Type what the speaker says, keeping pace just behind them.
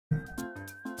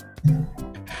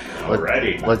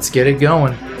Alrighty. Let's get it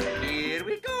going. Here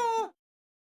we go.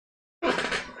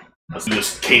 Let's do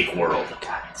this cake world.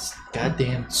 God, this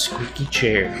goddamn squeaky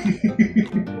chair.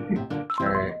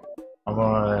 Alright. I'm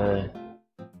gonna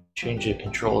change the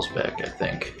controls back, I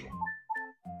think.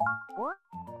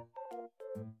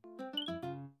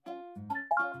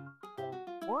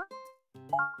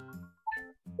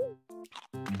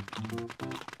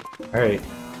 Alright.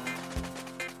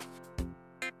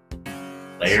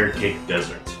 Layer cake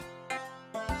desert.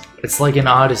 It's like an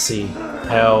Odyssey,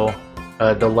 how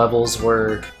the levels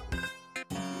were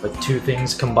like two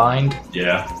things combined.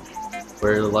 Yeah.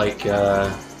 Where like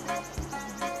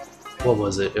what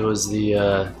was it? It was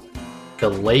the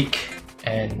lake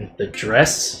and the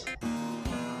dress.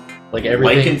 Like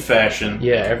everything. Like in fashion.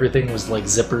 Yeah, everything was like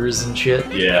zippers and shit.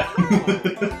 Yeah.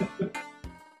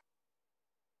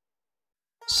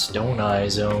 Stone Eye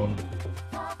Zone.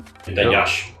 Get that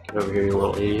Yosh. Get over here, you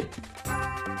little idiot.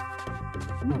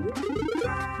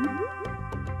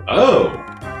 Oh!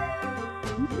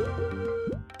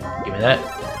 Give me that.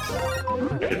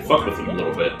 I can fuck with him a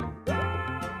little bit.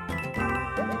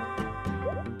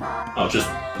 Oh, just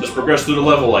progress through the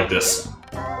level like this.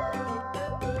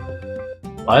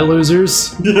 Bye,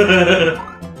 losers.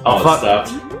 Oh, fuck. it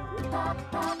stopped.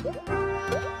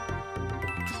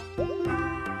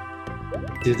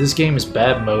 Dude, this game is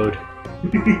bad mode.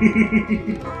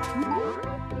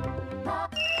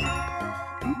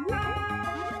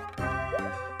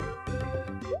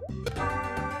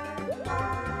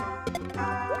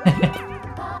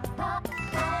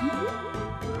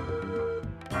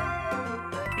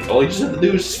 All you just have to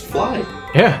do is just fly.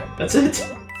 Yeah, That's it.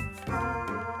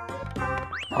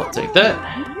 I'll take that.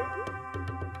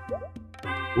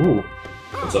 Ooh.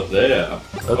 What's up there?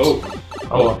 Oops.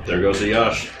 Oh, there goes the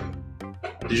Yosh.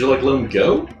 Did you like let him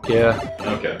go? Yeah.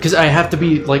 Okay. Because I have to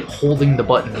be like holding the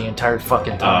button the entire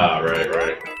fucking time. Ah,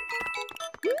 right.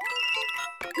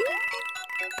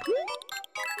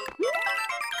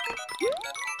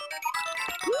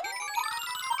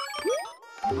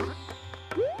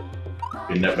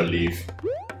 You never leave.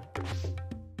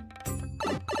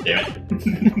 Damn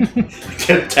it.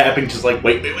 Kept tapping, just like,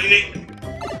 wait.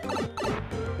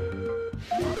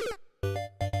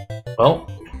 Well,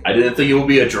 I didn't think it would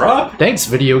be a drop. thanks,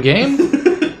 video game.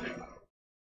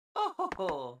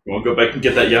 Oh. You wanna go back and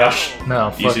get that Yosh? No,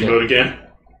 fuck Easy it. mode again?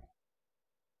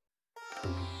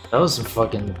 That was some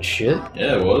fucking shit.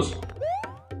 Yeah, it was.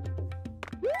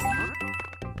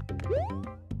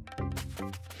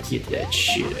 Get that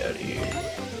shit out of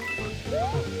here.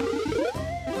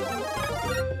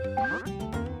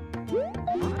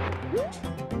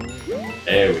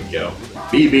 There we go.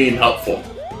 Be being helpful.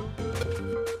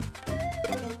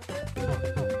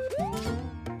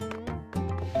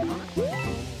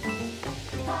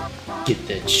 Get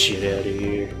that shit out of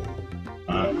here.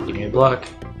 Give me a block.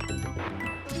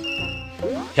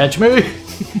 Catch me! You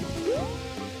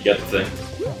got the thing.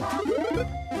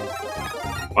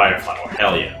 Fire flower,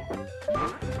 hell yeah.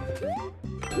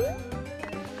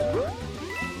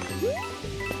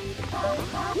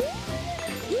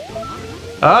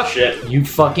 Ah, Shit. you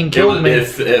fucking killed me. It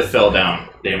fell down.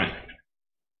 Damn it.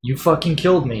 You fucking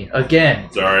killed me.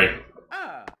 Again. Sorry.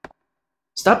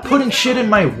 Stop putting shit in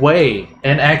my way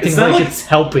and acting It's not like like- it's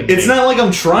helping me. It's not like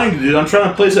I'm trying to do it. I'm trying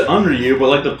to place it under you, but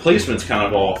like the placement's kind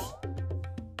of off.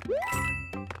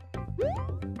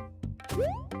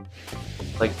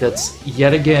 Like, that's,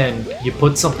 yet again, you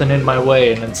put something in my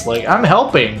way and it's like, I'm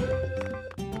helping!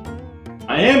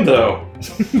 I am, though.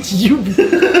 You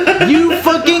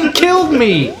fucking killed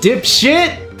me,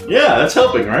 dipshit! Yeah, that's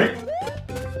helping, right?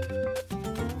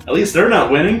 At least they're not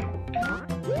winning.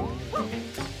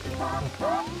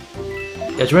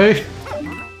 Catch me?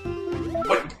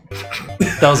 What?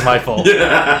 That was my fault.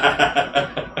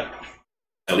 At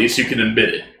least you can admit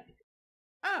it.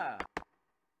 I'm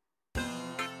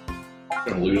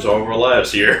gonna lose all of our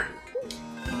lives here.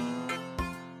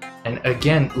 And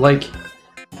again, like,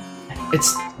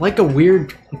 it's like a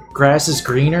weird grass is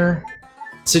greener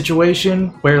situation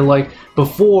where, like,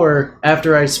 before,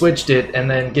 after I switched it and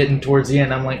then getting towards the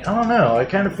end, I'm like, I don't know, I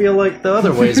kind of feel like the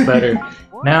other way's better.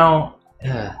 Now,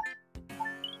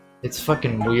 it's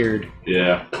fucking weird.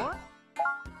 Yeah.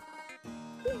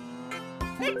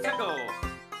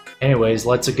 Anyways,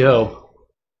 let's go.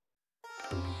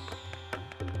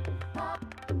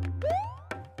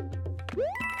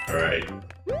 Alright.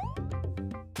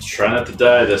 Let's try not to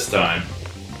die this time.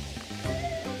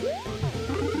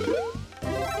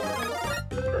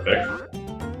 Perfect.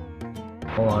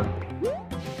 Hold on.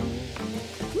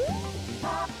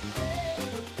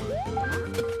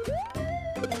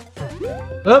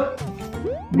 Up!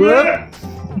 Yeah.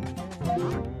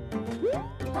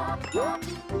 A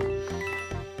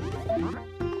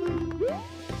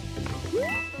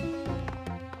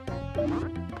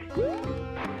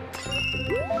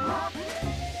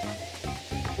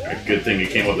good thing you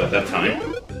came up at that time.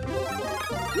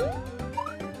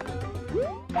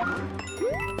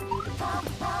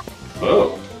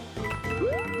 Oh.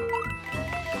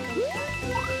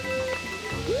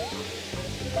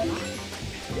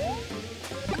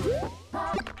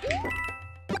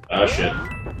 Oh shit.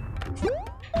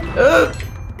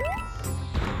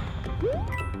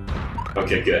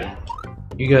 Okay, good.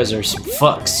 You guys are some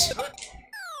fucks.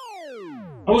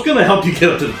 I was gonna help you get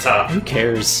up to the top. Who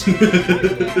cares?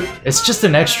 It's just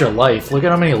an extra life. Look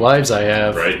at how many lives I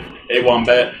have. Right. Hey,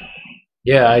 Wombat.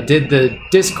 Yeah, I did the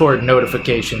Discord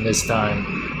notification this time.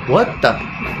 What the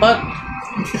fuck?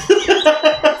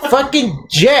 Fucking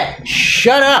Jet!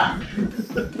 Shut up!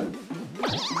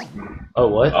 Oh,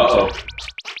 what? Uh-oh.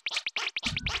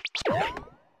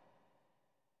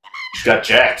 She got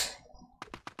jacked.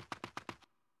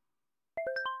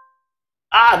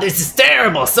 Ah, this is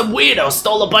terrible! Some weirdo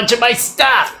stole a bunch of my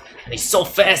stuff! And he's so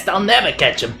fast I'll never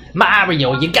catch him.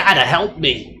 Mario, you gotta help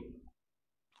me!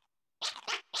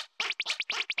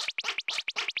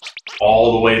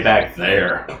 All the way back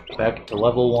there. Back to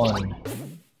level 1.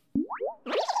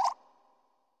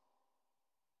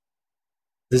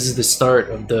 This is the start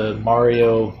of the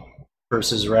Mario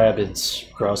vs. Rabbids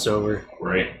crossover.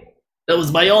 Right. That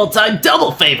was my all-time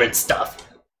double favorite stuff!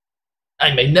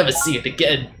 I may never see it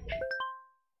again.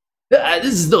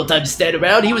 This is no time to stand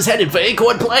around. He was headed for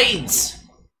Acorn Plains.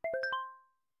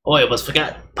 Oh, I almost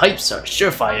forgot. Pipes are a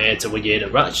surefire answer when you're in a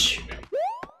rush.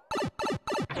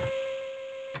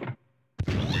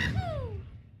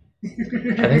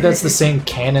 I think that's the same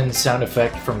cannon sound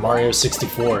effect from Mario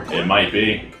 64. It might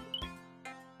be.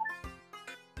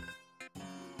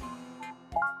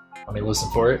 Let me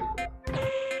listen for it.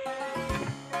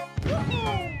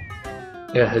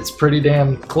 Yeah, it's pretty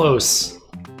damn close.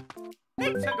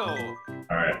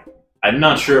 Alright. I'm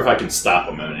not sure if I can stop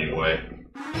him in any way.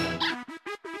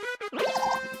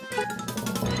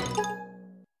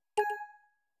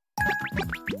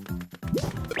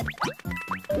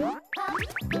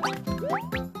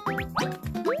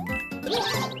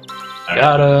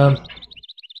 Got him.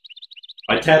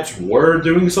 My taps were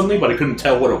doing something, but I couldn't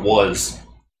tell what it was.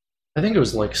 I think it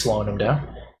was like slowing him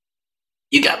down.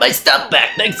 You got my stuff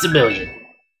back, thanks a million.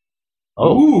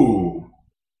 Oh. Ooh.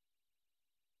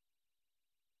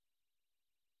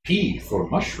 P for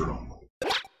mushroom.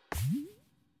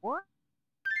 Oh,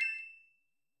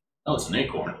 it's an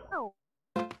acorn.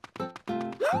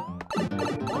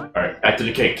 Alright, back to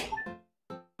the cake.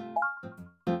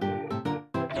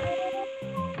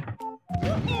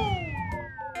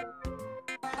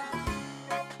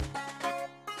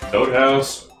 Toad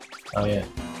House. Oh yeah.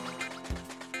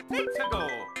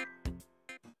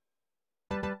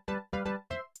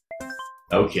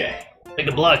 Okay. Pick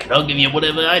a block and I'll give you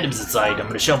whatever items inside. I'm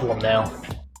gonna shovel them now.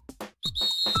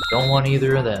 Don't want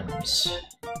either of thems.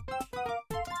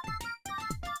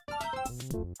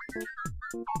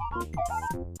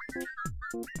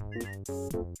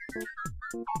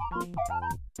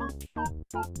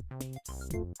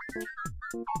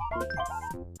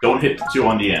 Don't hit the 2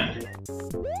 on the end.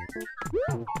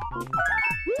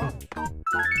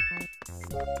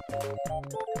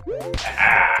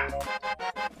 Ah.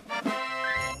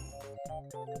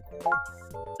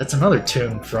 That's another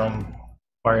tune from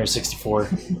Mario 64.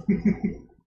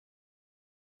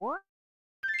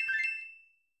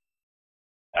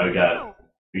 Now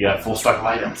we got full stock of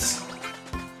items.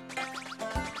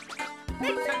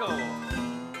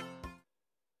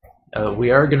 We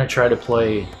are gonna try to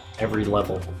play every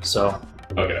level, so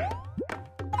Okay.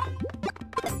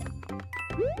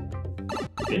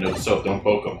 You know, so don't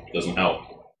poke them. Doesn't help.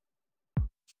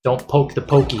 don't poke the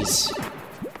pokies.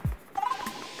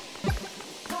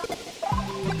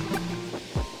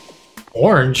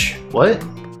 Orange? What?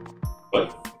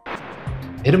 What?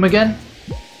 Hit him again?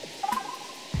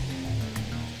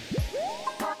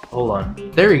 Hold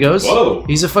on. There he goes. Whoa.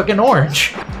 He's a fucking orange.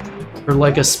 For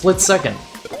like a split second.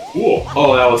 Cool.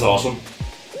 Oh, that was awesome.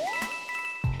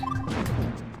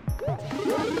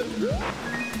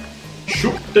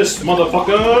 Shoot this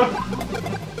motherfucker!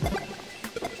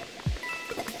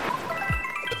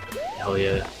 Hell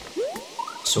yeah.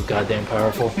 So goddamn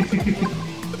powerful.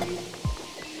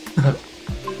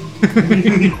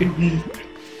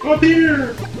 Come up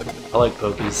here! I like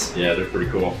pokies. Yeah, they're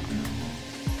pretty cool.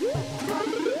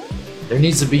 There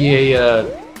needs to be a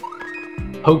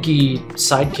pokey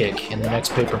sidekick in the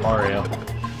next Paper Mario.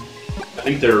 I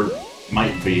think there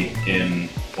might be in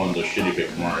one of the shitty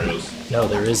Paper Marios. No,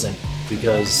 there isn't.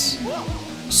 Because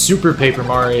Super Paper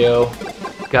Mario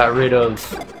got rid of,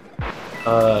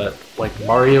 like,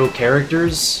 Mario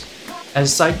characters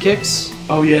as sidekicks.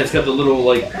 Oh yeah, it's got the little,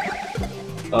 like,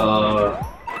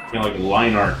 like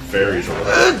line art fairies or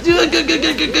whatever.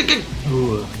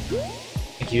 Ooh.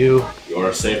 Thank you. You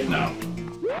are safe now.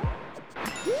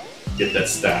 Get that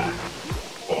star.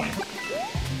 Point.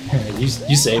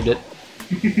 you saved it.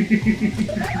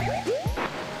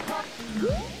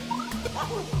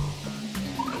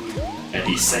 And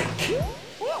he sank.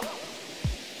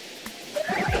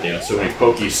 And they have so many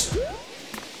Pokies.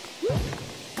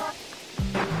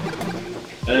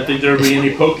 I didn't think there would be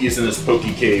any Pokies in this Poke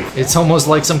Cave. It's almost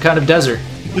like some kind of desert.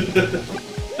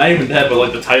 Not even that, but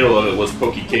like the title of it was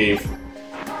Poke Cave.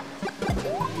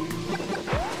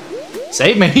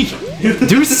 Save me!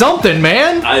 Do something,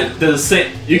 man! The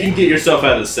sand, you can get yourself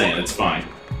out of the sand, it's fine.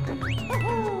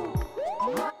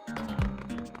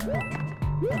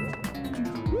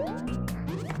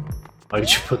 Why did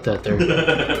you put that there?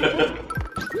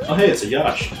 Oh hey, it's a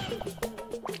Yosh.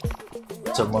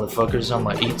 What's up, motherfuckers? I'm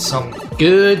gonna eat some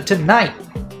good tonight.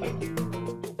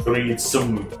 Gonna eat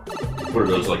some, what are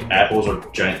those, like apples or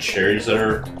giant cherries that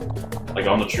are like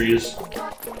on the trees?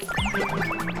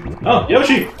 Oh,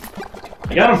 Yoshi!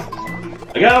 I got him!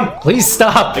 I got him! Please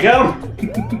stop! I got him!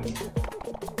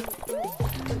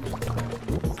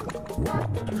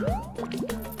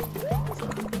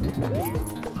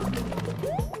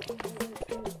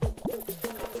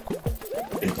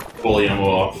 Bully him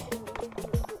off.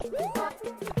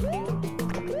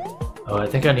 Oh, I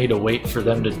think I need to wait for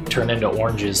them to turn into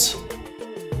oranges.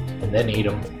 And then eat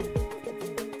them.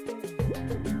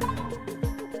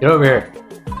 Get over here.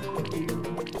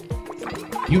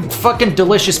 You fucking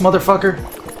delicious motherfucker!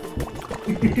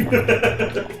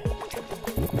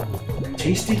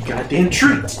 Tasty goddamn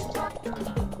treat!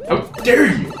 How dare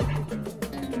you!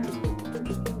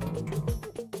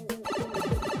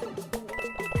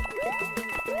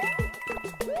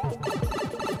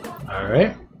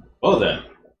 Alright. Well then.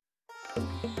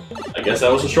 I guess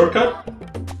that was a shortcut?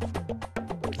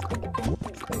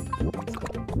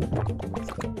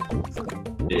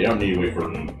 Yeah, you don't need to wait for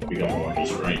them to become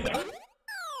oranges or anything.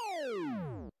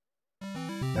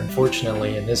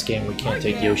 Unfortunately, in this game, we can't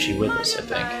take Yoshi with us, I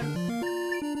think.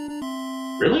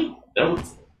 Really? That would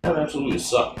absolutely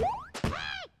suck.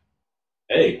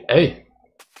 Hey. Hey.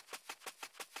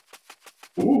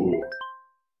 Ooh.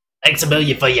 Thanks a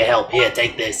million for your help. Here,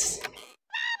 take this.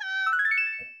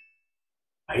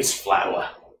 Ice flower.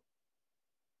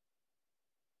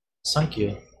 Thank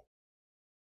you.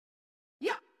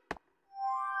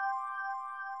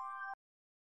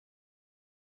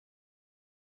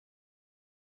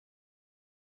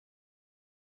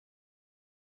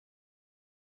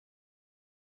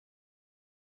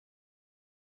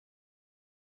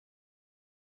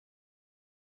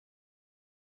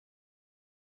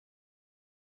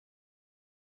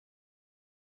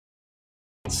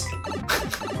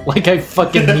 Like I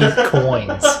fucking need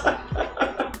coins.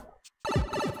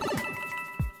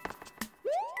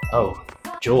 Oh,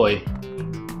 joy.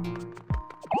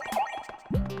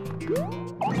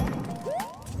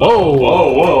 Whoa,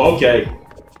 whoa, whoa, okay.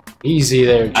 Easy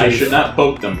there, Chief. I should not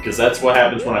poke them, because that's what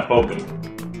happens when I poke them.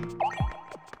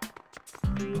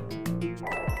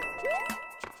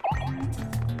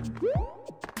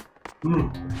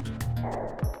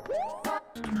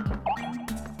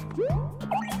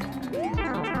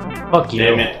 Fuck you.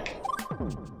 Damn it.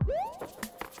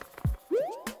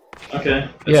 Okay.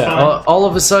 That's Yeah, fine. all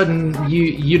of a sudden,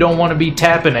 you don't want to be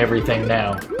tapping everything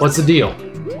now. What's the deal?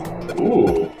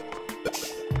 Ooh.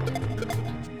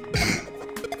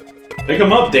 Pick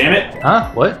them up, damn it! Huh?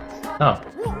 What? Oh.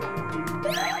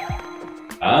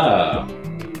 Ah.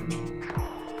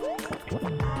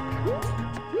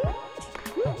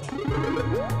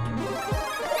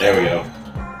 There we go.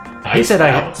 I hate that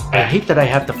I hate that I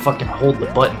have to fucking hold the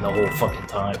button the whole fucking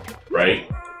time. Right?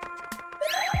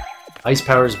 Ice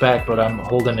power's back, but I'm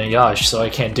holding a Yash, so I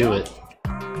can't do it.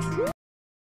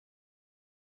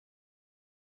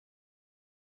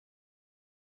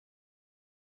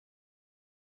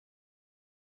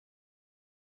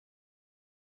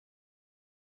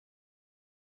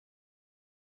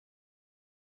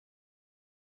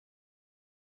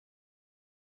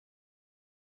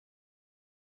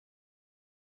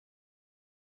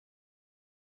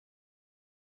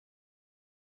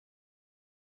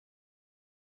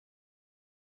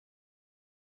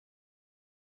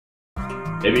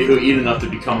 Maybe he'll eat enough to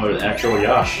become an actual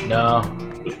Yash No,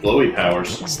 with glowy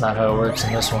powers. that's not how it works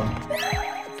in this one.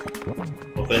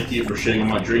 Well, thank you for shitting on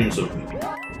my dreams of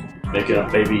making a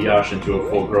baby Yash into a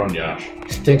full-grown Yash.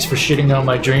 Thanks for shitting on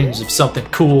my dreams of something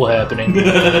cool happening.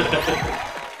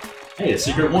 Hey, a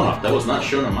secret one-up. That was not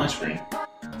shown on my screen.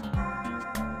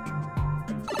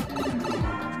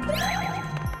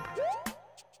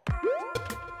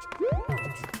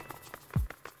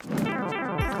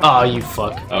 Oh, you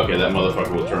fuck. Okay, that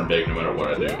motherfucker will turn big no matter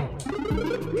what I do.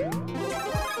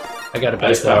 I got a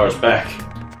Ice power's back.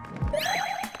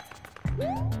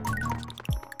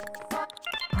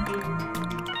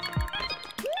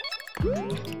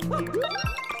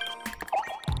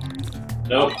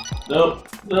 Nope. Nope.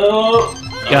 No.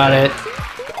 Got it.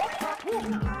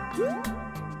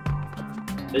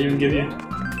 They even give you?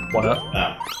 One up.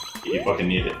 No. You fucking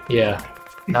need it. Yeah.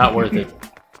 Not worth it.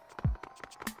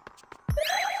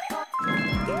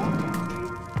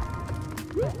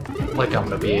 Like I'm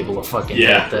gonna be able to fucking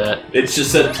Yeah. get that. It's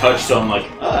just said touch, so I'm like,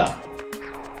 ah.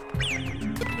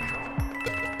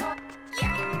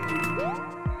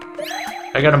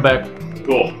 I got him back.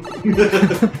 Cool.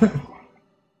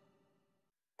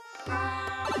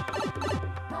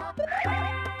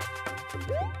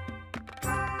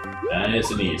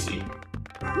 Nice and easy.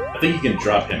 I think you can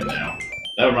drop him now.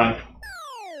 Never mind.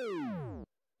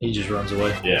 He just runs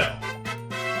away. Yeah.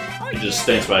 He just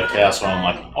stinks by a castle. I'm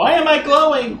like, why am I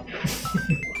glowing?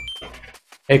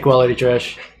 Hey, quality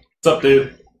trash. What's up,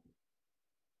 dude?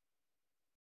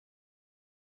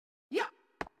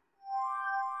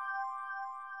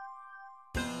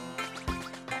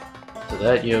 So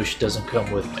that Yosh doesn't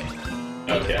come with me.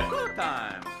 Okay. Good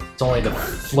time. It's only the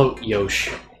float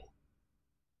Yosh.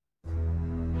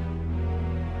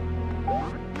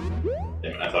 Damn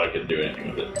it, I thought I could do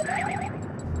anything with it.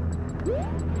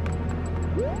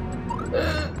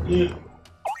 Yeah.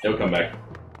 It'll come back.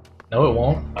 No, it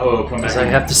won't. Oh, it'll come back. Because I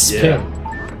have to spin.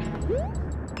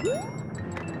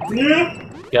 Yeah.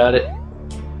 Got it.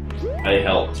 I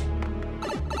helped.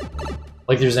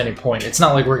 Like there's any point. It's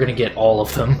not like we're gonna get all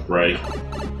of them. Right.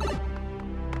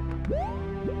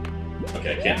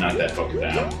 Okay, I can't knock that fucker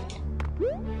down.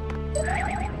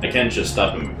 I can just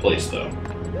stop him in place, though.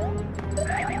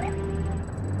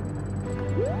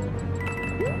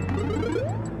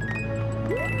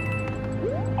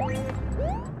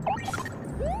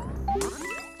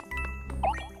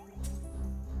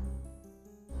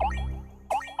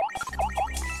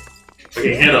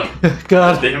 Okay, hit him.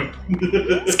 God, Damn.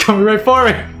 it's coming right for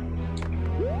me.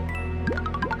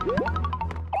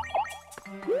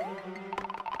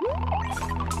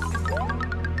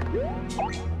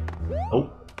 Oh,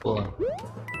 hold on.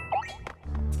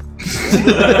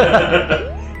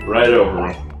 Right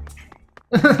over him.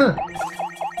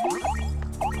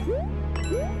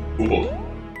 Ooh.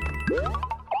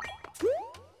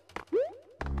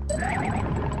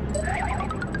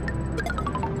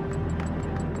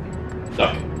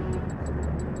 Duck.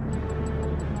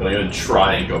 Don't even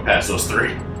try and go past those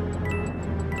three.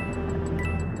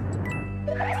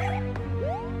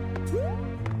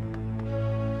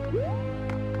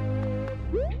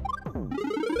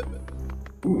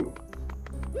 Ooh.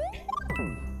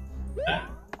 Ah.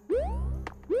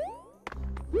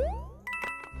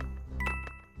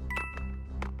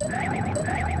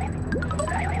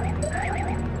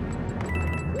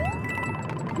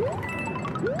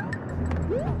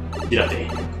 Get up there.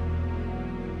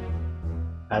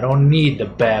 I don't need the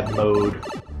bad mode.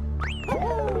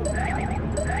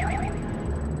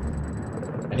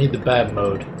 I need the bad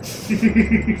mode.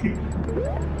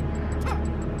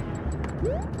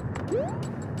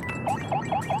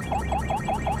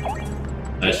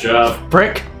 Nice job.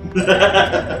 Brick!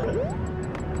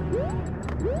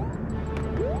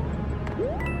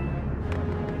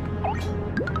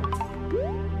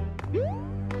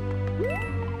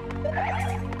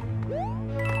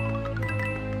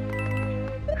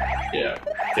 Yeah,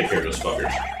 take care of those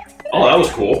fuckers. Oh, that was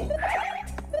cool.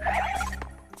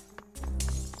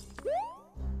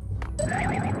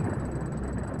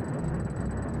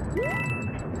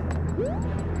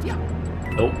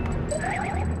 Nope.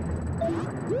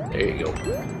 There you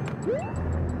go.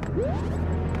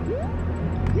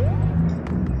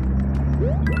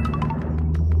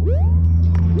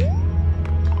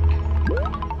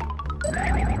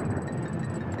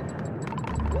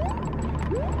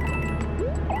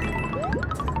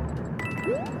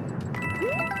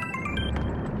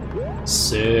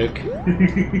 Sick.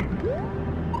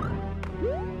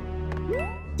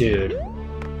 Dude,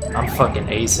 I'm fucking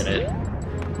acing it.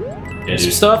 Yeah, Some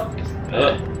dude. stuff?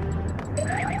 Uh,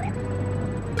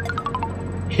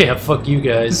 Yeah, fuck you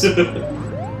guys. okay.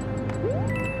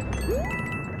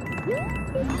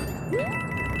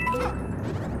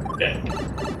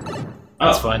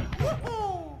 That's Oh. fine.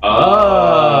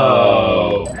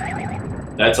 Oh.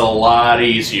 That's a lot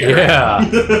easier. Yeah.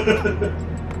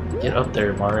 Get up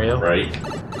there, Mario. Right.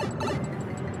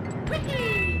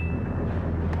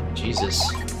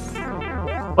 Jesus.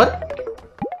 What?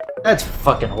 That's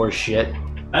fucking horseshit.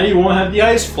 Now you won't have the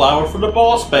ice flower for the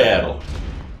boss battle.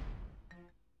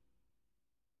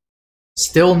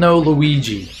 Still no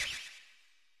Luigi.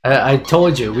 I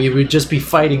told you, we would just be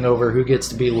fighting over who gets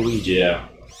to be Luigi. Yeah.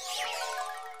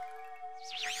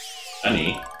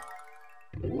 Honey.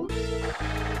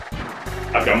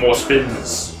 I've got more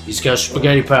spins. He's got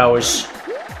spaghetti powers.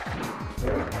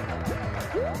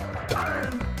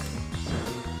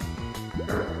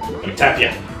 Let me tap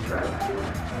you.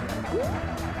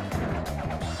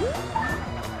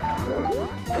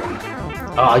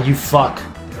 Aw, you fuck.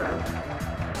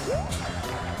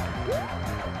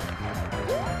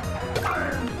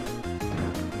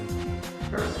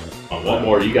 Oh, one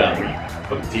more, you got me.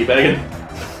 Fucking teabagging.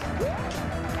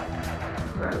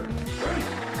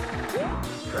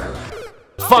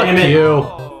 Fuck Damn it. you.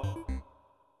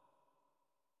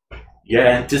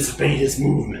 Yeah, anticipate his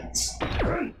movements.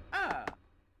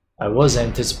 I was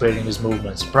anticipating his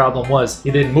movements. The problem was,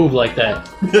 he didn't move like that.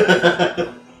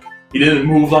 He didn't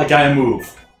move like I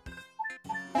move.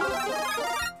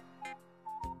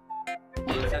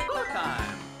 It's a good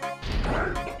time.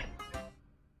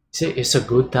 Say it's a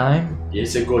good time?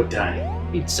 It's a good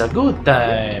time. It's a good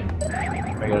time.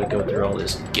 I gotta go through all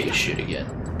this gay shit again.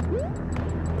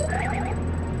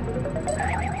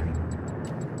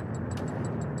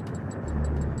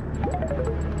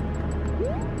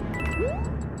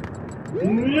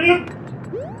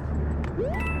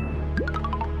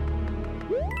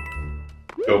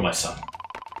 Go, my son.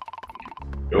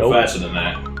 Go Nope. faster than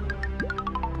that.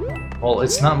 Well,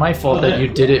 it's not my fault that you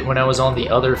did it when I was on the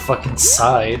other fucking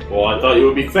side. Well, I thought you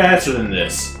would be faster than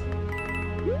this.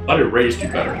 I thought it raised you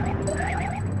better.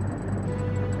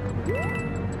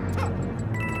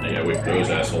 I gotta whip those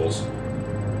assholes.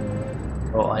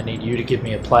 Well, I need you to give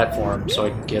me a platform so I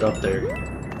can get up there.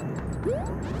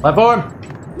 Platform!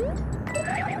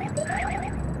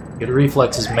 Good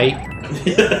reflexes, mate.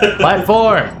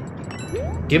 Platform!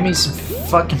 Give me some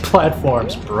fucking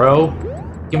platforms, bro.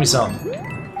 Give me some.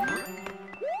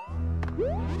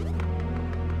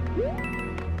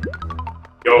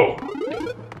 Go.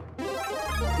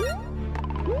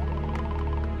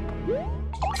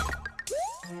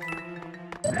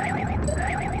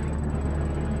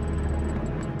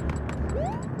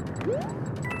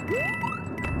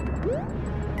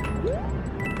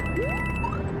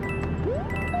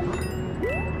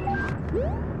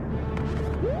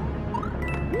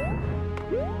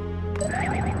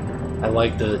 I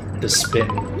like the spin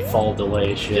fall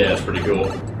delay shit. Yeah, it's pretty cool.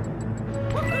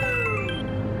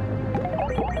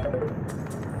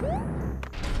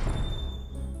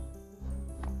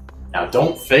 Now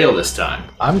don't fail this time.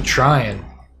 I'm trying.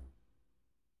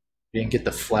 Didn't get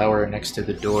the flower next to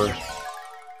the door.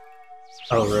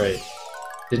 Oh, right.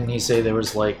 Didn't he say there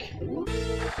was, like,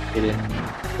 hidden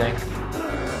thing?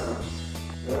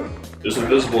 There's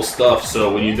invisible stuff,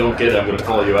 so when you don't get it, I'm gonna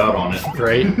call you out on it.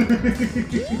 Right?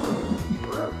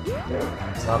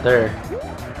 It's not there.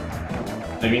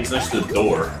 Maybe it's next to the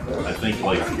door. I think,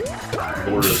 like,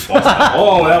 door is false.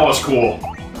 Oh, that was cool.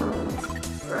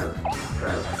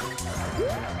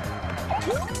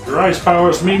 Your ice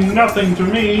powers mean nothing to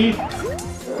me.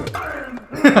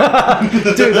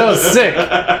 Dude, that was sick!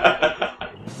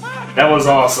 That was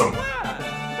awesome.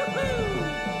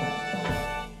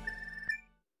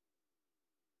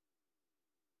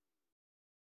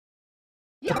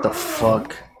 What the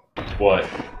fuck? What?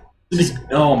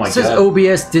 Oh my It says god.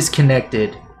 OBS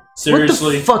disconnected.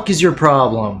 Seriously? What the fuck is your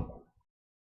problem?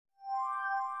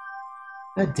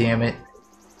 God damn it.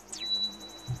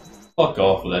 Fuck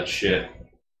off with that shit.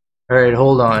 Alright,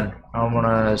 hold on. I'm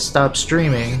gonna stop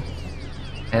streaming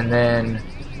and then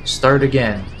start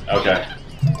again. Okay.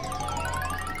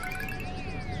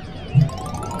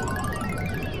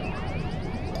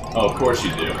 Oh, of course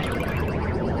you do.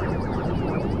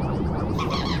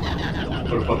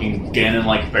 Put a fucking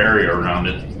Ganon-like barrier around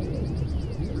it.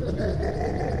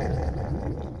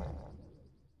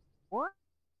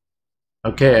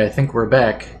 Okay, I think we're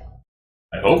back.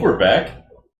 I hope we're back.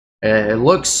 It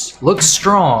looks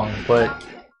strong, but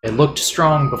it looked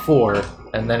strong before,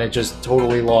 and then it just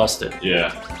totally lost it.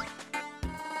 Yeah.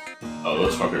 Oh,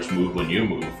 those fuckers move when you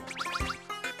move.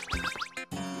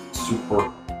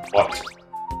 Super what?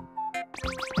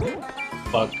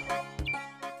 Fuck.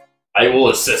 I will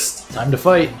assist. Time to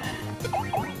fight.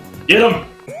 Get him!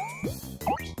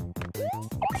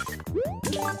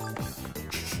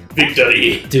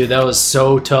 Victory! Dude, that was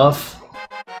so tough.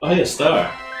 Oh, yeah,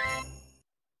 star.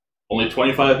 Only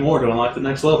 25 more to unlock the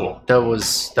next level. That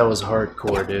was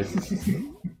hardcore, dude.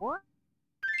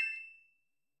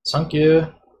 Thank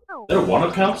you. there a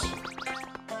one-up house?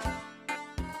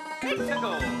 Let's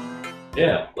go.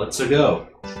 Yeah, let's go.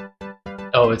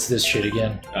 Oh, it's this shit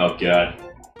again. Oh god.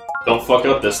 Don't fuck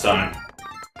up this time.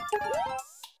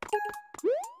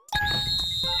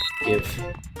 Give.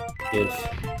 Give.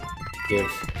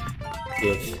 Give.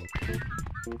 Give.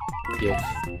 Give.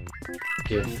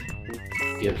 Give.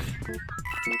 Give.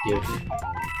 Give.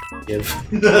 Give.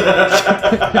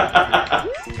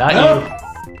 Not No. you.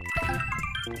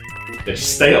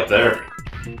 Just stay up there.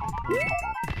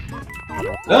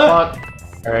 Ah! Fuck.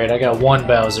 Alright, I got one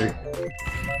Bowser.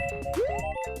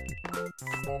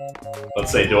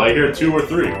 Let's say, do I hear 2 or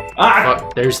 3? Ah!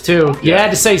 Fuck, there's 2. You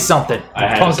had to say something, I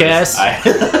had punk to say- ass.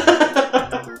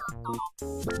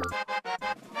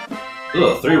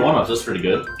 Ugh, 3 1-ups, that's pretty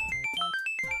good.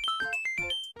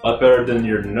 A lot better than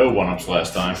your no 1-ups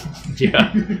last time.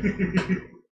 Yeah.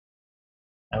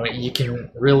 I mean, you can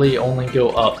really only go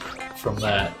up from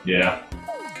that. Yeah.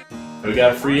 We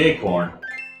got a free acorn.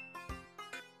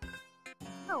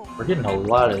 We're getting a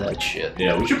lot of that shit.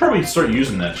 Yeah, we should probably start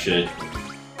using that shit.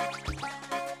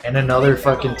 And another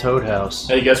fucking Toad House.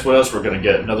 Hey, guess what else we're gonna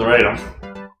get? Another item.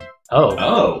 Oh.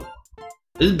 Oh.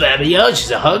 This Baby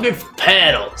Yoshi's a hungry for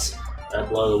paddles. I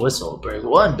blow the whistle, bring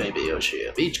one Baby Yoshi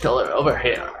of each color over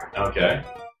here. Okay.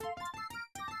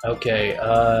 Okay,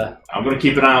 I'm gonna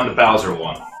keep an eye on the Bowser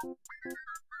one.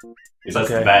 Because that's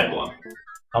the Okay. bad one.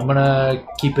 I'm gonna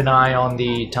keep an eye on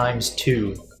the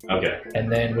 ×2. Okay.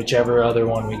 And then whichever other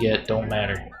one we get, don't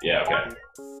matter. Yeah,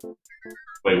 okay.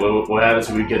 Wait, what happens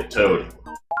if we get Toad?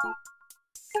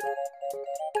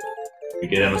 We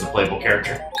get him as a playable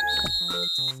character.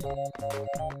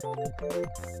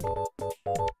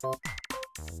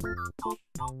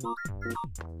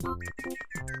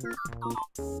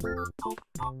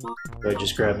 Do I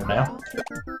just grab him now?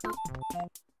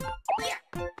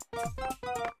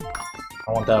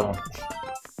 I want that one.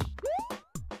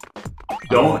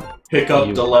 Don't pick up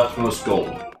You. the leftmost gold.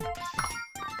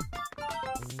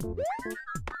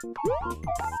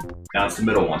 Now it's the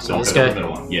middle one, so don't This pick up guy? the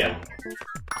middle one. Yeah.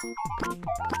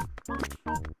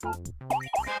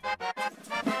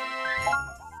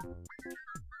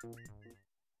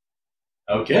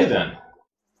 Okay then.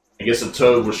 I guess the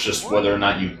Toad was just whether or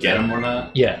not you get him or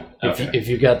not. Yeah, Okay. if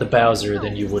you got the Bowser,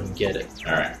 then you wouldn't get it.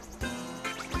 Alright.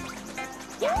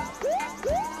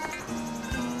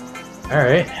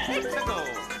 Alright, Let's go.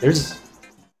 there's a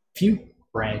few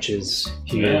branches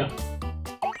here. Yeah.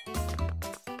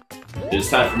 It's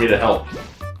time for me to help.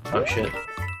 Oh shit.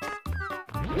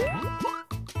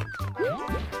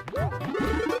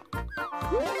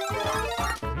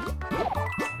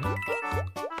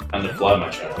 Time to fly, my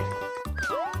child.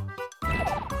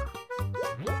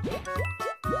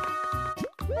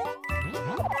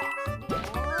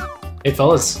 Hey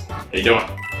fellas. How you doing?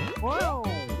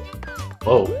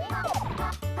 Whoa.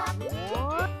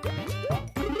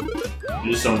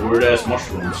 Just some weird ass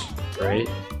mushrooms. Right?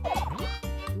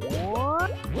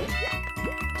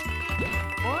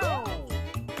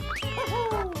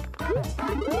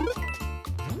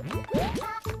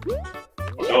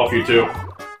 Go off, you two.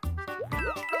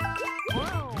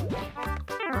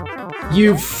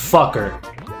 You fucker.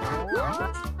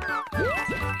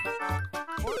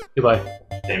 Goodbye.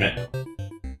 Damn it.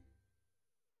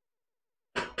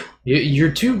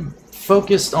 You're too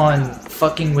focused on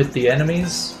fucking with the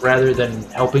enemies rather than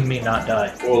helping me not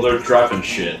die. Well, they're dropping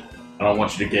shit. I don't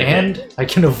want you to get hit. And I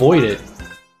can avoid it.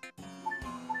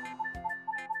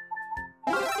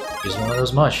 Use one of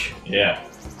those mush. Yeah.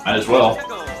 Might as well. Let's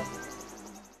go.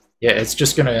 Yeah, it's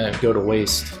just gonna go to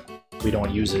waste. We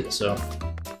don't use it, so.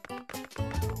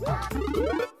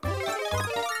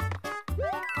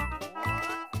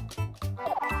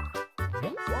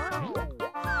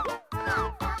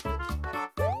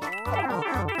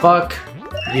 Fuck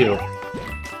you.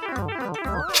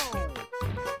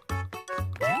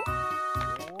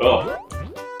 Oh.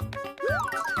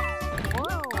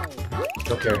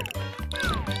 Okay.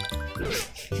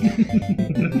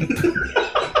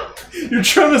 You're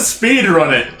trying to speed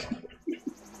run it.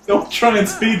 Don't try and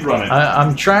speed run it.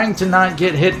 I'm trying to not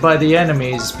get hit by the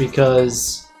enemies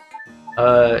because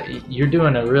you're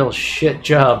doing a real shit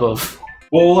job of.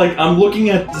 Well, like, I'm looking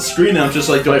at the screen and I'm just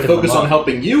like, do I Fucking focus them on up.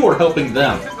 helping you or helping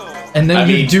them? Let's go. And then I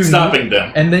you mean, do stopping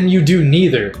them. And then you do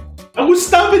neither. I was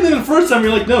stopping them the first time,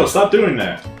 you're like, no, stop doing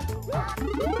that.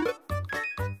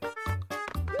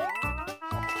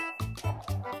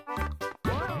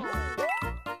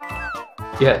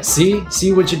 Yeah,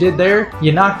 see what you did there?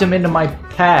 You knocked him into my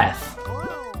path.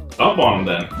 Stomp on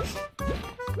them then.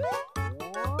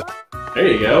 There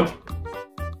you go.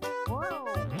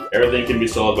 Everything can be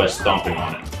solved by stomping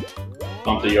on it.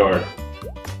 Stomp the yard.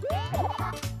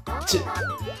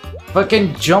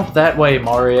 Fucking jump that way,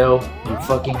 Mario, you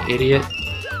fucking idiot.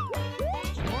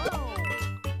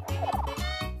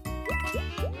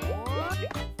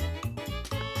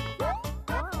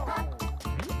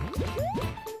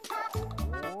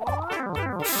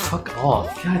 Fuck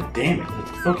off. God damn it.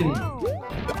 The fucking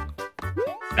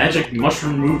magic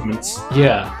mushroom movements.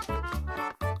 Yeah.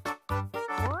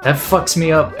 That fucks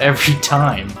me up every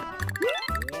time.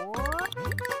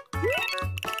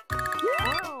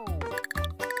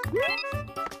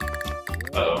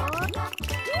 Uh-oh.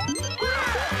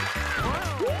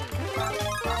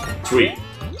 Sweet.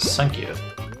 Thank you.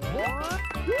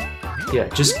 Yeah,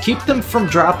 just keep them from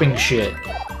dropping shit.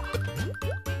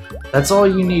 That's all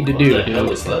you need to do, What the hell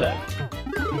dude. is that?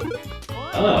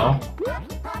 Oh.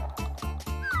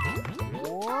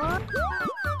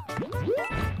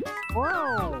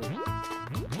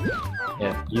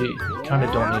 Yeah, you kind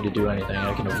of don't need to do anything.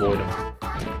 I can avoid them.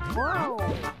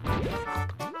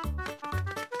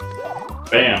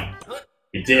 Bam.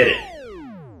 We did it.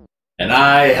 And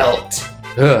I helped.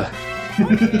 Ugh.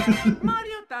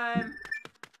 Mario time.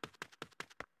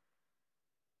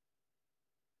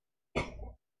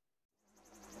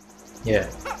 Yeah.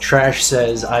 Trash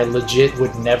says, I legit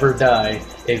would never die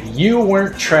if you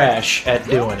weren't trash at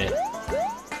doing it.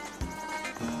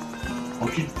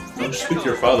 Don't you speak to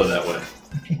your father that way.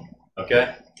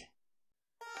 Okay?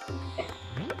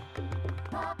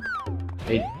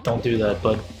 Hey, don't do that,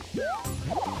 bud.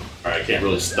 Alright, I can't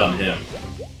really stun him.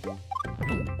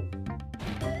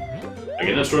 I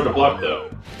can destroy the block though.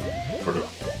 Or the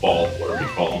ball, whatever you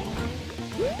call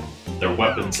them. They're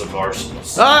weapons of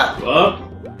arsenals. Ah! Up!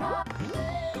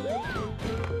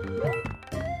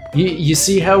 You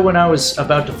see how when I was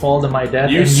about to fall to my death,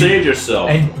 You saved yourself.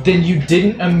 and then you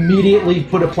didn't immediately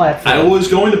put a platform. I was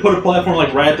going to put a platform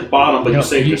like right at the bottom, but No, you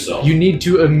saved yourself. You need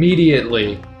to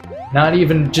immediately, not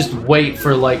even just wait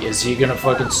for like, is he gonna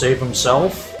fucking save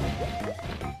himself?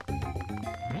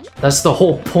 That's the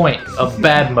whole point of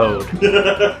bad mode.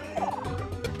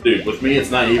 Dude, with me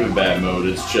it's not even bad mode,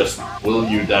 it's just will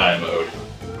you die mode.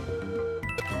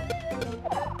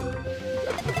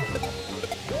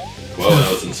 Whoa,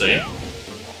 that was insane.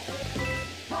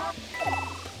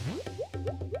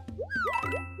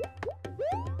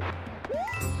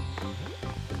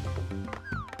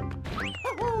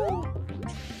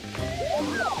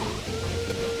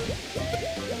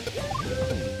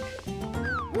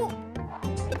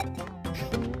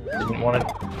 Didn't want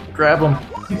to grab him.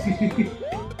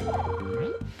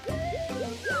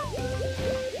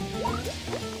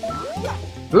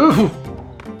 Ooh!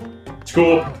 It's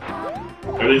cool.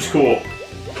 Everything's cool.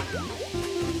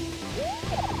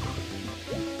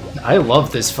 I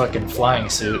love this fucking flying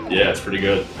suit. Yeah, it's pretty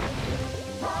good.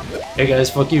 Hey guys,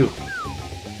 fuck you.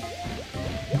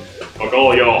 Fuck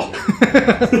all y'all.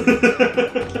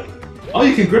 Oh,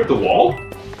 you can grip the wall?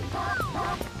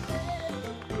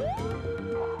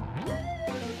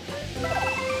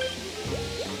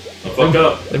 Don't fuck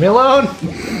up. Leave me alone!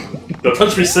 Don't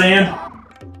touch me, sand.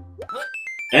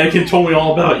 Anakin told me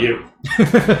all about you. Oh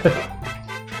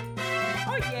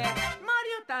yeah,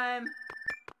 Mario time.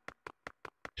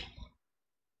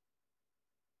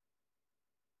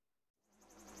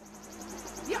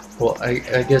 Well,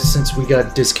 I guess since we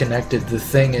got disconnected, the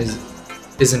thing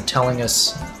isn't telling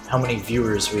us how many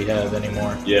viewers we have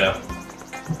anymore. Yeah.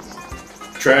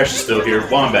 Trash is still here.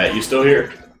 Wombat, you still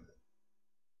here?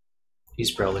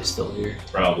 He's probably still here.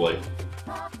 Probably.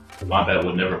 Wombat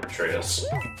would never betray us.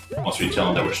 Once we tell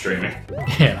him that we're streaming.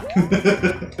 Yeah.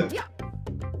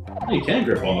 Oh, you can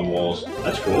grip on the walls.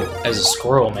 That's cool. As a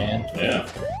squirrel, man. Yeah.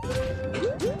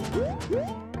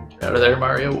 Out of there,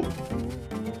 Mario.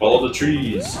 Follow the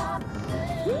trees.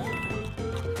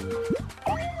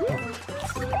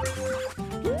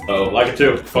 Oh, like it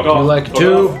too. Fuck off. You like it Fuck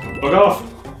too? off. Fuck off.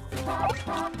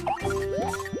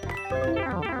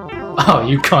 Oh,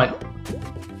 you cunt.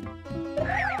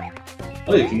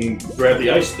 Oh, you can grab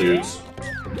the ice dudes.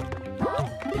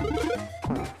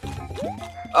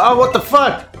 Oh, what the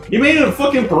fuck? You made it a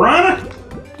fucking piranha?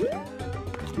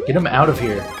 Get him out of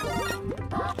here.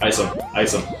 Ice him.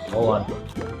 Ice him. Hold on.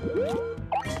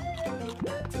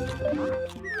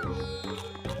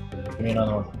 Give me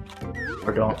another one.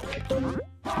 Or don't.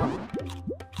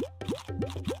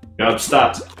 Got him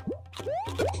stopped.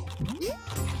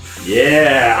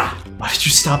 Yeah! Why did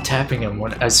you stop tapping him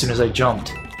as soon as I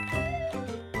jumped?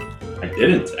 I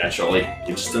didn't, actually. It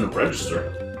just didn't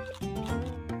register.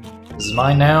 This is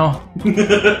mine now.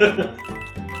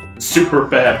 Super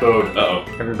bad mode. Uh-oh.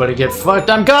 Everybody get fucked.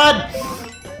 I'm God!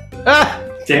 Ah!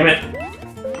 Damn it.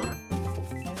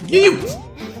 You!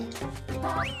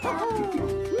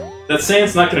 That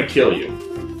sand's not gonna kill you.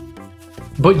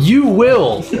 But you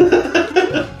will!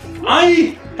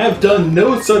 I have done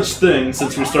no such thing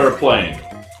since we started playing.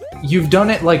 You've done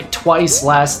it like twice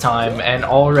last time and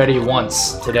already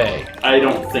once today. I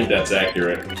don't think that's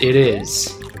accurate. It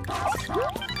is.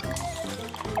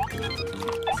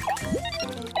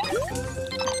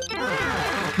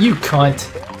 You cunt.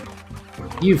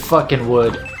 You fucking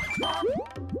would.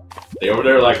 They over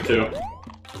there like to.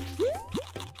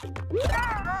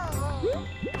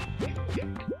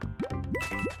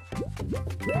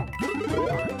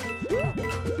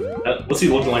 What's he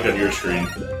looking like on your screen?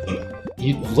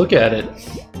 You look at it.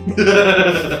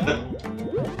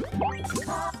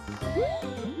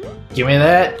 Give me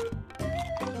that.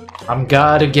 I'm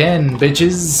God again,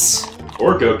 bitches.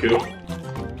 Or Goku.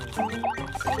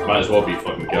 Might as well be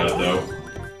fucking God, though.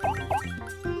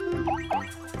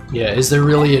 Yeah, is there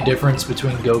really a difference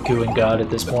between Goku and God at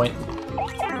this point?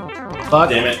 Fuck.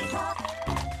 Damn it.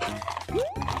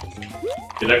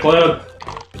 Get that cloud.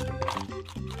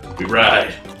 We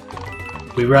ride.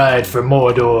 We ride for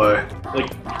Mordor.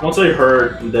 Like, once I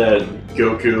heard that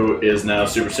Goku is now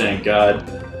Super Saiyan God,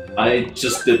 I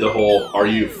just did the whole, are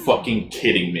you fucking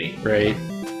kidding me? Right.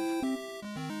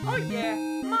 Oh yeah,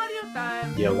 Mario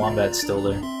time. Yeah, Wombat's still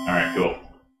there. Alright, cool.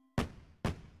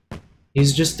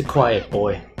 He's just a quiet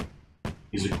boy.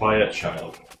 He's a quiet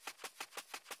child.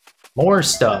 More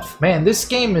stuff. Man, this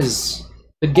game is...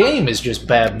 The game is just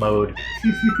bad mode.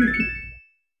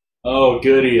 Oh,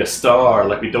 goody, a star.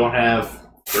 Like we don't have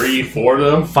 3, 4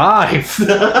 of them? 5!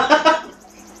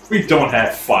 We don't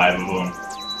have 5 of them.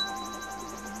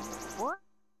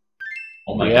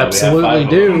 Oh my We god, absolutely we have 5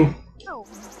 do. of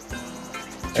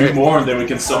them. 2 more and then we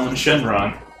can summon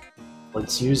Shenron.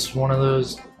 Let's use one of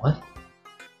those... What?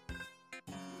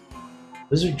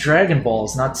 Those are Dragon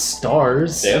Balls, not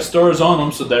stars. They have stars on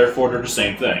them, so therefore they're the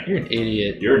same thing. You're an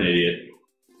idiot. You're an idiot.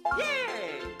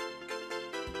 Yay!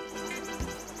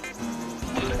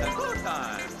 It's a good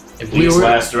time. If we These were...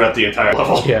 last throughout the entire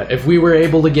level. Yeah, if we were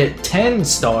able to get 10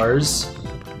 stars,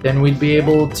 then we'd be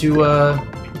able to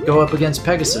go up against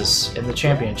Pegasus in the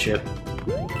championship.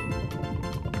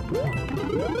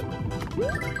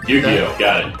 Yu-Gi-Oh!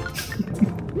 Got it.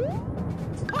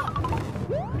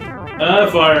 Ah,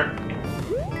 fire!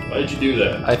 Why did you do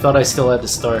that? I thought I still had the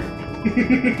star.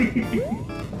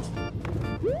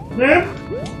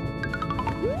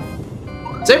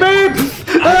 Say beep!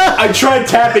 I tried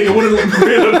tapping, it wouldn't let me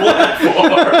in the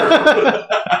platform.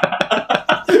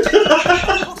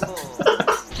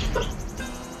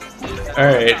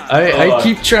 Alright, I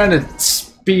keep trying to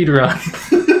speedrun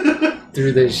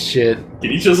through this shit.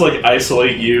 Can you just like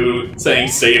isolate you saying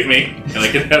 "save me" and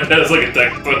I can have that as like a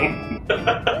text boom?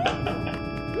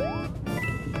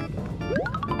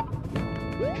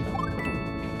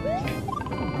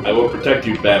 I will protect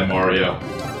you, bad Mario.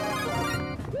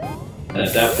 And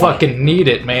at that point, Fucking need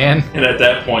it, man. and at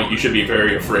that point, you should be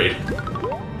very afraid.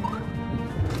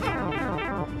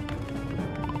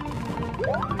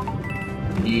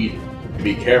 You need to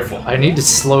be careful. I need to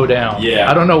slow down. Yeah.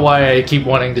 I don't know why I keep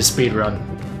wanting to speedrun.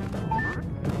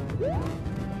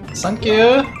 Thank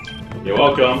you. You're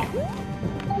welcome.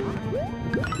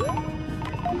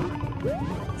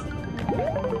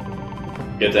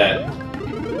 Get that.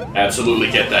 Absolutely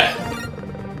get that.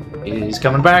 He's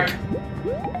coming back.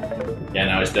 Yeah,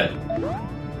 now he's dead.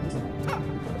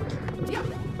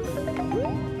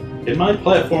 Did my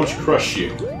platforms crush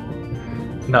you?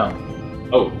 No.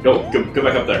 Oh, go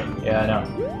back up there. Yeah, I know.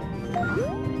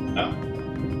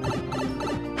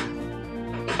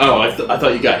 Oh, I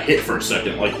thought you got hit for a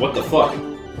second. Like, what the fuck?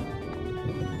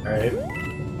 Alright.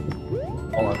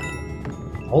 Hold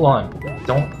on. Hold on.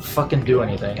 Don't fucking do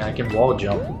anything. I can wall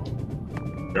jump.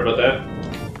 Care about that?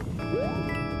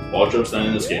 Wall jump's not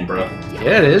in this game, bro.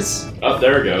 Yeah, it is. Oh,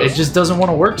 there it goes. It just doesn't want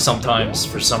to work sometimes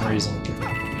for some reason.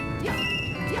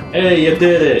 Hey, you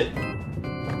did it!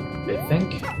 I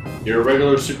think. You're a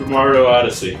regular Super Mario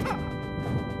Odyssey.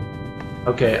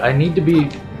 Okay, I need to be,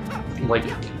 like,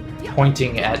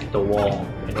 pointing at the wall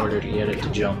in order to get it to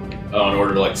jump. Oh, in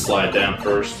order to, like, slide down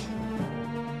first.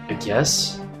 I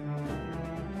guess?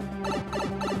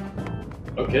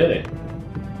 Okay.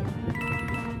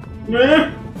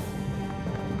 Meh.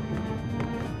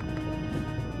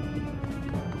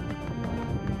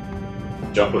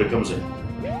 Jump when it comes in.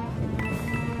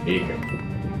 Here you go.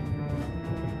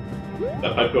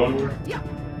 That pipe go anywhere?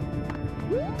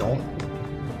 Don't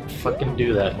fucking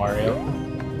do that, Mario.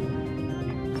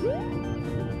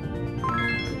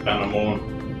 Found a more.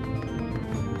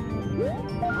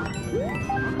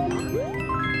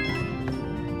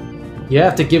 You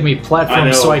have to give me I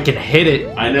platforms know. so I can hit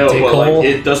it. I know, Dick but like, hole.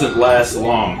 it doesn't last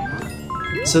long.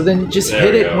 So then just There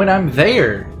hit we it go. when I'm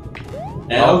there.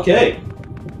 Okay.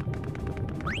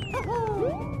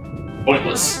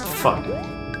 Pointless. Fuck.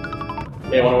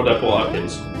 Hey, I wonder what that block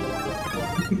is.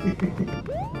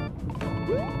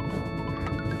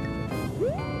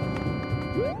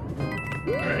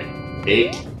 Alright.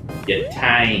 Take your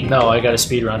time. No, I gotta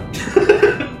speed run.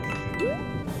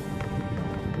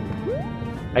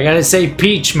 I gotta say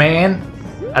Peach, man.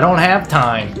 I don't have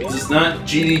time. This is not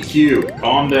GDQ.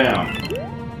 Calm down.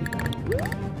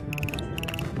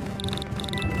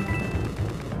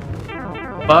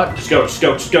 Fuck. Just go, just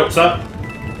go, just go. Stop.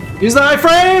 Use the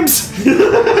iframes!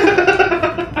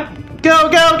 Go,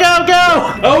 go, go,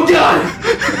 go! Oh god!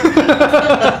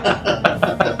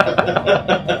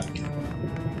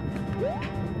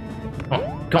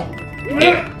 Come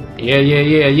on. Yeah,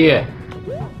 yeah.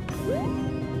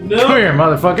 No. Come here,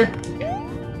 motherfucker.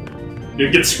 You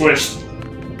get squished.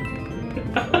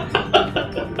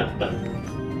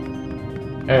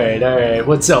 Alright.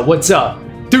 What's up?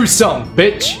 Do something,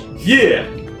 bitch! Yeah!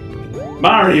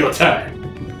 Mario time!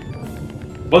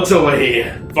 What's over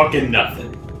here? Fucking nothing.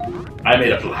 I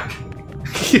made a block.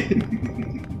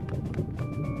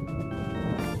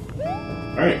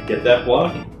 Alright, get that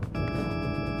block.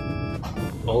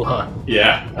 Hold on.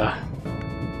 Yeah.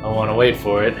 I wanna wait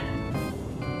for it.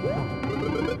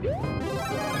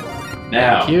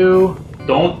 Now, You.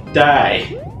 don't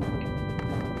die.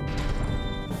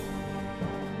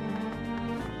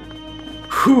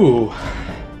 Whew.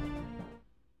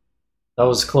 That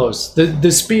was close. The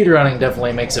speedrunning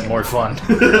definitely makes it more fun.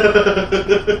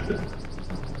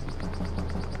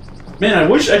 Man, I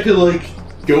wish I could, like,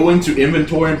 go into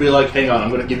inventory and be like, hang on, I'm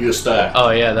gonna give you a stack.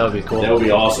 Oh yeah, that would be cool. That would be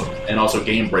awesome. And also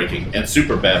game breaking and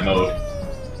super bad mode.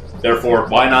 Therefore,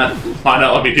 why not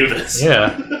let me do this?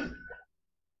 Yeah.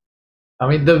 I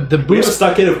mean the We have a boost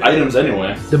stockade of items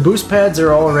anyway. the boost pads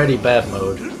are already bad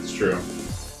mode. It's true.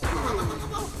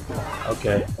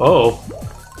 Okay. Oh.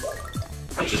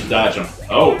 Let's just dodge them.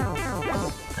 Oh!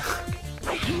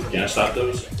 Can I stop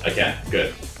those? I can.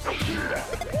 Good.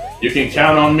 You can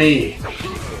count on me!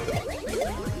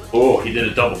 Oh, he did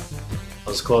a double. That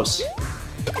was close.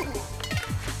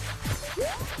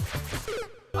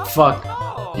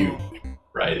 Fuck. You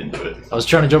right into it. I was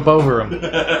trying to jump over him.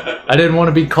 I didn't want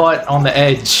to be caught on the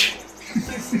edge.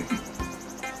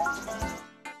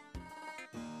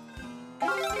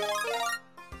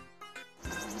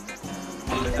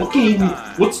 What game?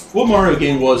 What Mario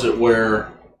game was it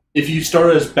where if you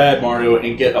start as bad Mario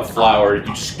and get a flower, you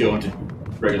just go into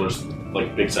regular,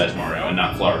 like big size Mario and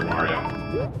not flower Mario?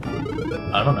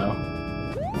 I don't know.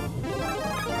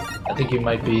 I think you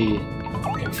might be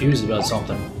confused about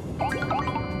something.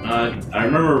 I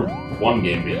remember one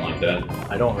game being like that.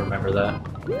 I don't remember that.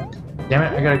 Damn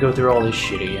it, I gotta go through all this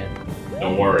shit again.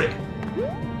 Don't worry,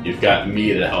 you've got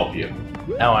me to help you.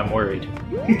 Now I'm worried.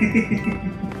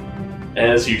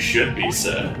 As you should be,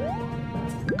 sir.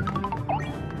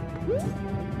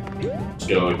 Let's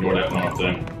go, ignore that one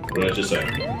thing. What did I just say?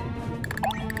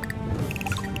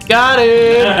 Got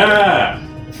it!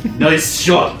 Nice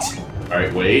shot!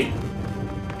 Alright, wait.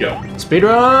 Go.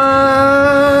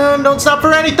 Speedrun! Don't stop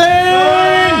for anything!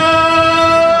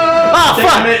 Ah,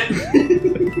 fuck! Damn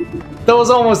it! That was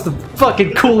almost the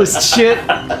fucking coolest shit.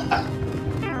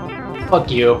 Fuck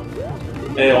you.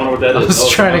 Hey, I wonder what that I is. was Oh,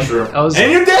 it's a trying mushroom. to. I was.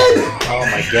 And you're dead! Oh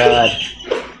my god.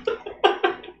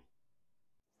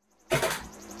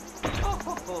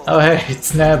 Oh hey,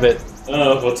 it's Nabbit.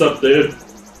 Oh, what's up, dude?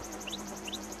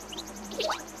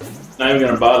 Not even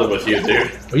gonna bother with you, dude.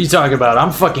 What are you talking about?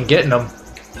 I'm fucking getting them.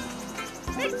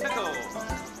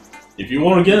 If you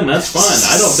want to get him, that's fine.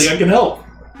 I don't think I can help.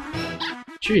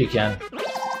 Sure you can.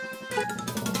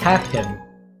 Tap him.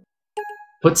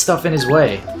 Put stuff in his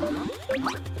way.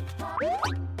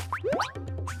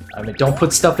 I mean, don't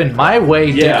put stuff in my way,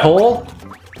 Yeah. dickhole!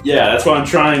 Yeah, that's why I'm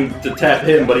trying to tap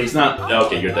him, but he's not.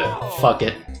 Okay, you're dead. Fuck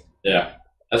it. Yeah,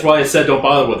 that's why I said don't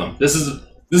bother with him. This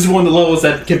is one of the levels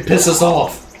that can piss us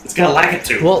off. It's got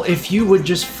Lakitu. Well, if you would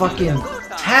just fucking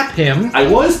tap him... I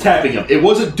was tapping him. It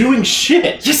wasn't doing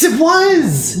shit. Yes, it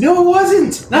was! No, it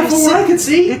wasn't. Not from what I could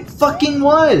see. It fucking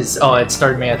was! Oh, it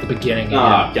started me at the beginning again.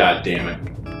 Ah, god damn it.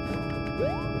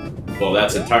 Well,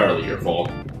 that's entirely your fault.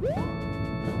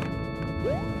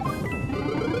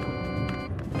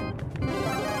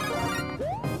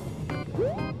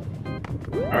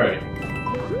 Alright.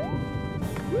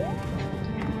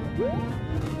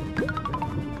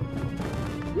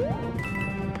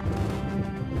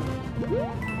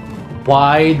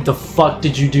 Why the fuck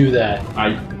did you do that?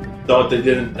 I thought it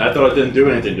didn't do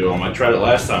anything to him. I tried it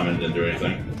last time and it didn't do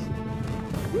anything.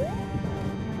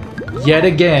 Yet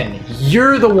again,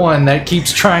 you're the one that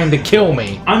keeps trying to kill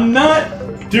me. I'm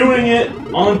not doing it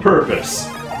on purpose.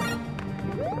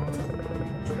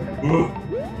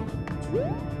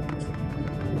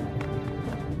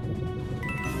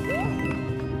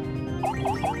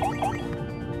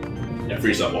 Yeah,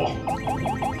 freeze that wall.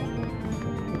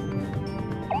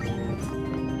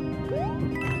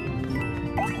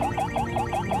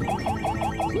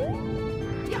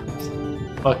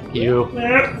 Fuck you.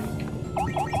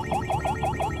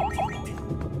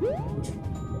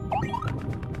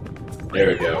 There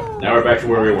we go. Now we're back to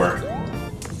where we were.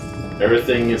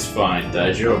 Everything is fine.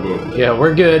 Daijoubu. Yeah,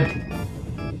 we're good.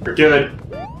 We're good.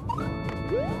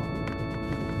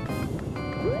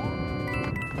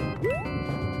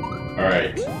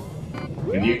 Alright.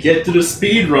 When you get to the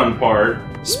speedrun part...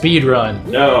 Speed run.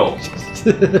 No.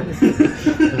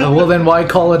 Well, then why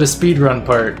call it a speed run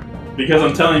part? Because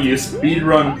I'm telling you,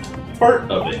 speedrun part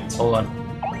of it. Hold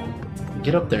on.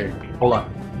 Get up there. Hold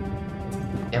on.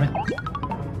 Damn it.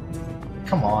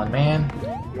 Come on, man.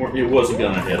 It wasn't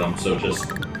gonna hit him, so just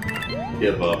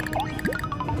give up.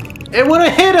 It would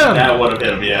have hit him! That would have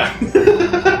hit him, yeah.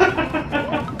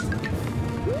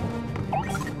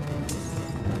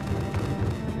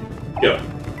 Go.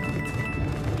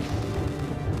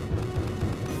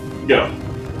 Go.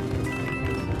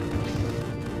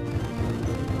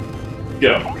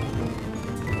 Go.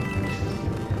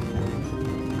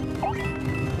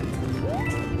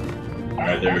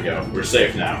 Alright, there we go. We're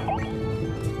safe now.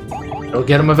 It'll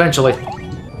get him eventually.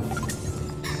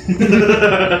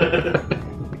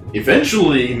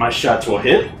 Eventually, my shots will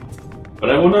hit, but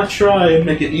I will not try and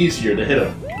make it easier to hit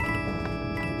him.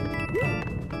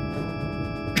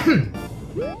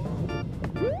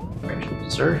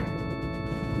 Sir?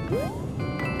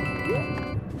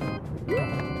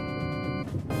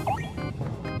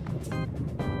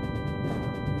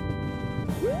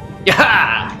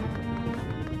 Yeah!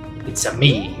 It's a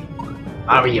me,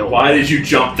 Mario. Why did you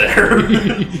jump there?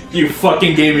 You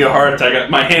fucking gave me a heart attack.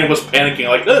 My hand was panicking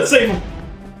like, save him!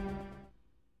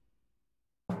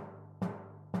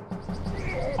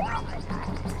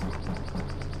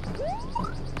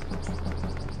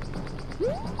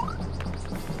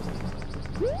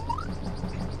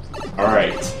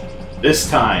 Alright. This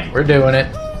time, We're doing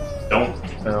it. don't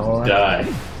Oh.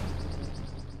 die.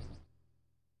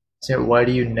 So why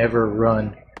do you never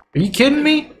run? Are you kidding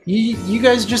me? You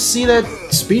guys just see that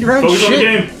speedrun Focus on the shit?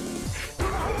 game!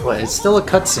 What? It's still a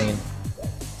cutscene.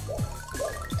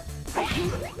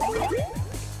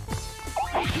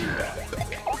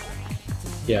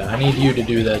 Yeah, I need you to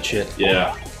do that shit.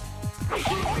 Yeah.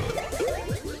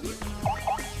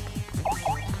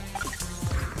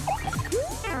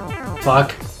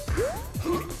 Fuck.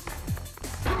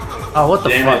 Oh, what the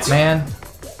Damn fuck, it. man?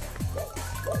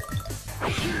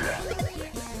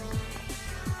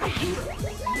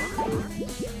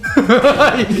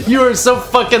 You are so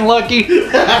fucking lucky. There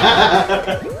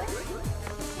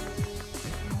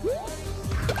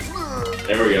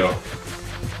we go.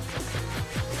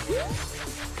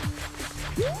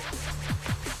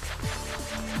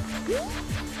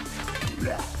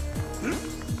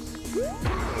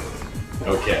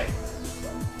 Okay.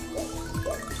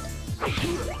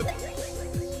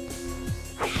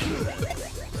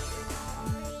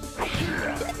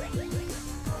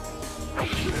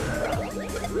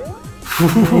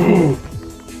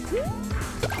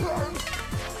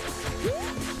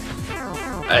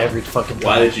 Every fucking time.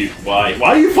 Why did you? Why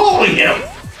are you following him?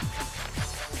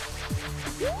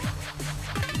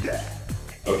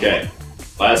 Okay.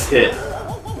 Last hit.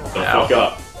 Don't Ow. fuck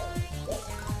up.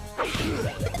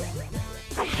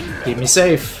 Keep me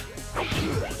safe.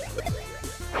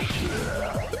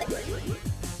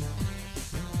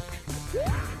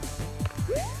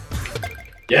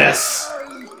 Yes!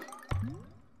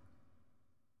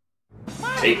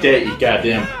 Take that, you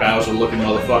goddamn Bowser looking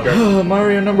motherfucker.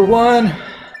 Mario number 1.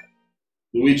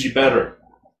 Luigi better.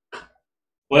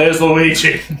 Where's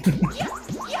Luigi?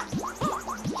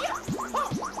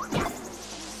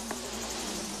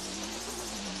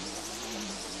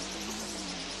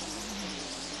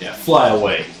 Yeah, fly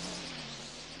away.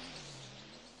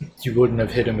 You wouldn't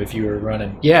have hit him if you were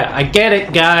running. Yeah, I get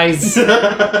it, guys.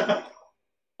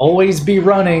 Always be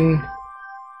running.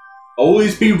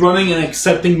 Always be running and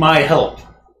accepting my help.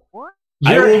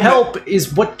 I Your will help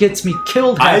is what gets me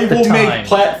killed I half the will time. make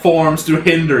platforms to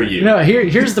hinder you. No,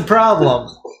 here's the problem.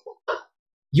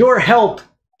 Your help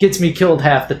gets me killed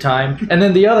half the time, and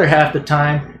then the other half the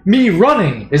time, me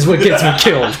running is what gets me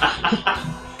killed.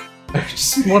 I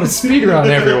just want to speedrun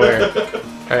everywhere.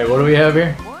 Alright, what do we have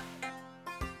here?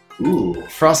 Ooh.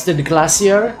 Frosted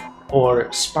glacier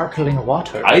or sparkling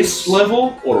water? Ice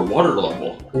level or water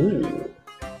level? Ooh.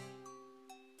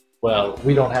 Well,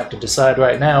 we don't have to decide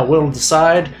right now. We'll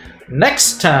decide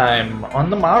next time on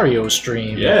the Mario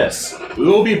stream. Yes, we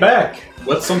will be back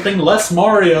with something less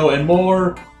Mario and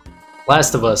more.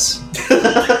 Last of Us.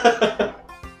 I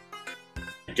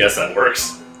guess that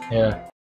works. Yeah.